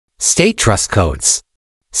State trust codes.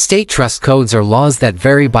 State trust codes are laws that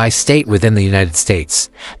vary by state within the United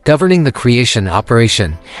States, governing the creation,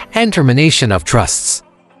 operation, and termination of trusts.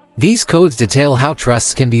 These codes detail how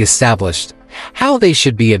trusts can be established, how they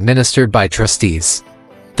should be administered by trustees,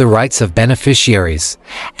 the rights of beneficiaries,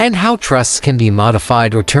 and how trusts can be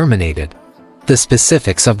modified or terminated. The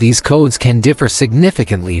specifics of these codes can differ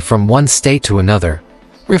significantly from one state to another,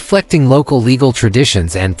 reflecting local legal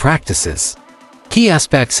traditions and practices. Key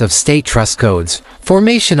aspects of state trust codes.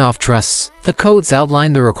 Formation of trusts. The codes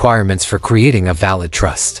outline the requirements for creating a valid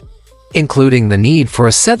trust, including the need for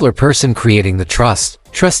a settlor person creating the trust,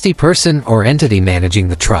 trustee person or entity managing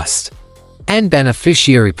the trust, and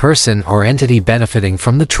beneficiary person or entity benefiting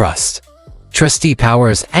from the trust. Trustee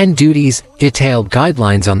powers and duties. Detailed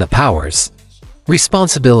guidelines on the powers,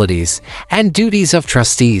 responsibilities, and duties of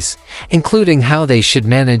trustees, including how they should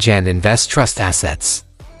manage and invest trust assets.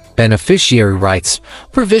 Beneficiary rights.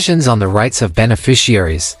 Provisions on the rights of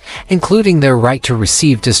beneficiaries, including their right to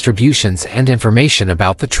receive distributions and information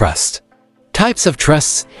about the trust. Types of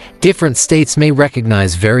trusts. Different states may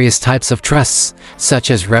recognize various types of trusts,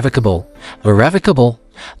 such as revocable, irrevocable,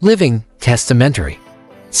 living, testamentary,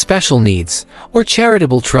 special needs, or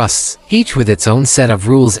charitable trusts, each with its own set of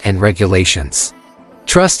rules and regulations.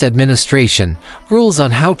 Trust administration. Rules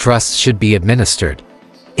on how trusts should be administered,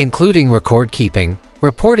 including record keeping,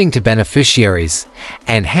 reporting to beneficiaries,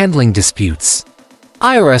 and handling disputes.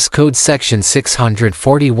 IRS Code Section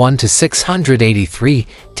 641 to 683,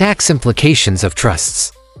 Tax Implications of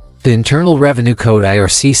Trusts. The Internal Revenue Code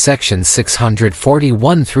IRC Sections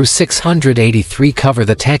 641 through 683 cover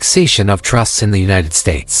the taxation of trusts in the United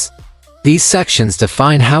States. These sections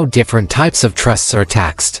define how different types of trusts are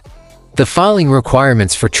taxed, the filing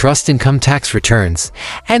requirements for trust income tax returns,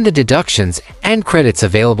 and the deductions and credits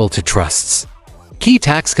available to trusts. Key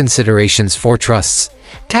tax considerations for trusts.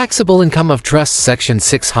 Taxable income of trusts. Section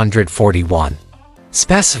 641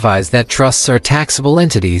 specifies that trusts are taxable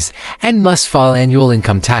entities and must file annual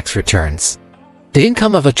income tax returns. The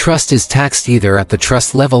income of a trust is taxed either at the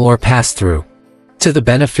trust level or passed through to the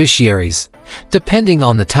beneficiaries, depending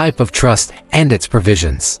on the type of trust and its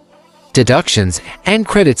provisions. Deductions and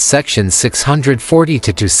credits. Section 640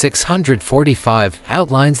 to 645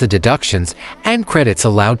 outlines the deductions and credits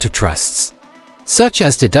allowed to trusts, such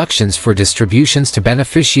as deductions for distributions to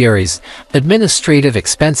beneficiaries, administrative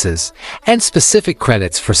expenses, and specific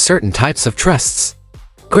credits for certain types of trusts.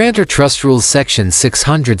 Grantor Trust Rules. Section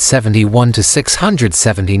 671 to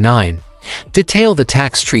 679 detail the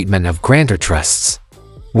tax treatment of grantor trusts,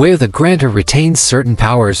 where the grantor retains certain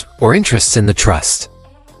powers or interests in the trust,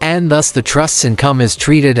 and thus the trust's income is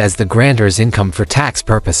treated as the grantor's income for tax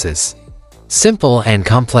purposes. Simple and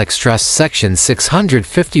complex trusts. Section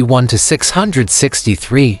 651 to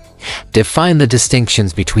 663 define the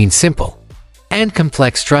distinctions between simple and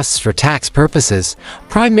complex trusts for tax purposes,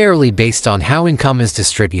 primarily based on how income is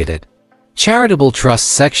distributed. Charitable trusts.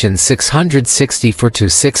 Section 664 to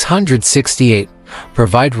 668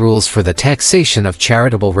 provide rules for the taxation of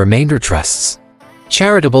charitable remainder trusts,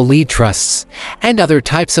 charitable lead trusts, and other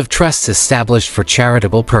types of trusts established for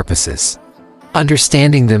charitable purposes.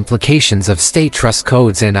 Understanding the implications of state trust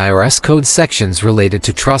codes and IRS code sections related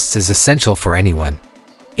to trusts is essential for anyone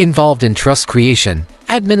involved in trust creation,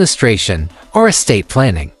 administration, or estate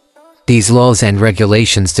planning. These laws and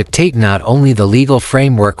regulations dictate not only the legal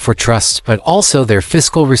framework for trusts but also their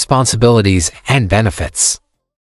fiscal responsibilities and benefits.